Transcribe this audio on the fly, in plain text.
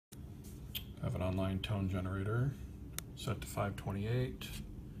I have an online tone generator set to 528.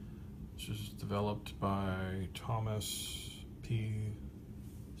 This is developed by Thomas P.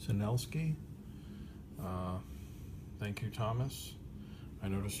 Sinelski. Thank you, Thomas. I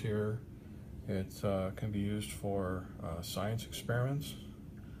notice here it can be used for science experiments.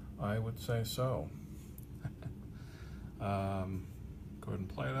 I would say so. Go ahead and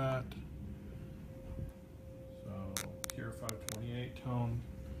play that. So here 528 tone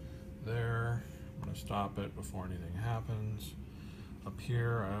there. I'm going to stop it before anything happens. Up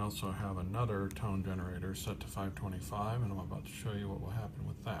here I also have another tone generator set to 525, and I'm about to show you what will happen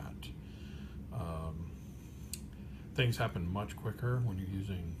with that. Things happen much quicker when you're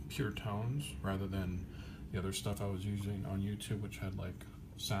using pure tones rather than the other stuff I was using on YouTube, which had like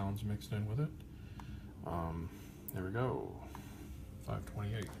sounds mixed in with it. There we go,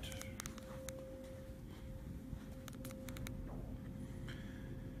 528.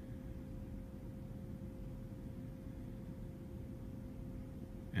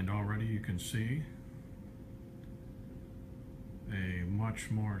 And already you can see a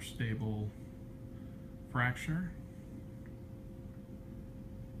much more stable fracture.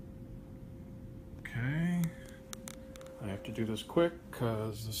 Okay, I have to do this quick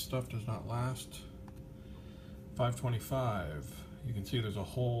because this stuff does not last. 525, you can see there's a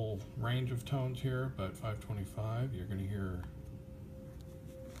whole range of tones here, but 525, you're going to hear,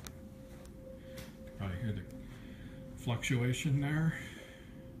 probably hear the fluctuation there.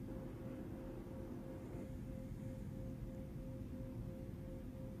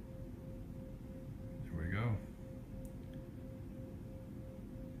 There we go.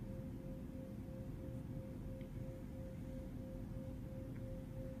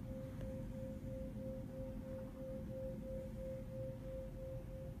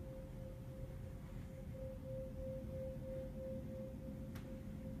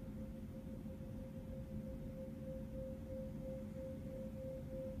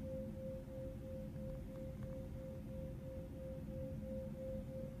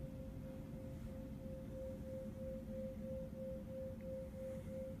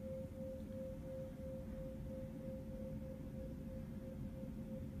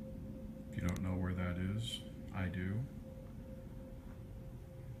 If you don't know where that is, I do.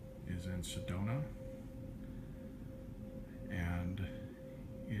 Is in Sedona, and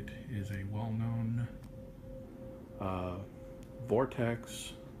it is a well-known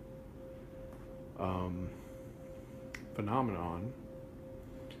vortex phenomenon.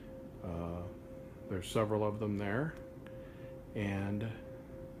 There's several of them there, and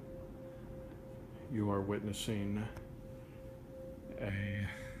you are witnessing a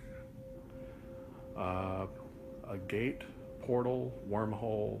gate, portal,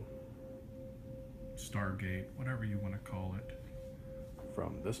 wormhole, stargate, whatever you want to call it,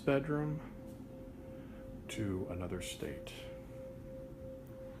 from this bedroom to another state,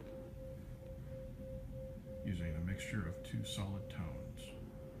 using a mixture of two solid tones.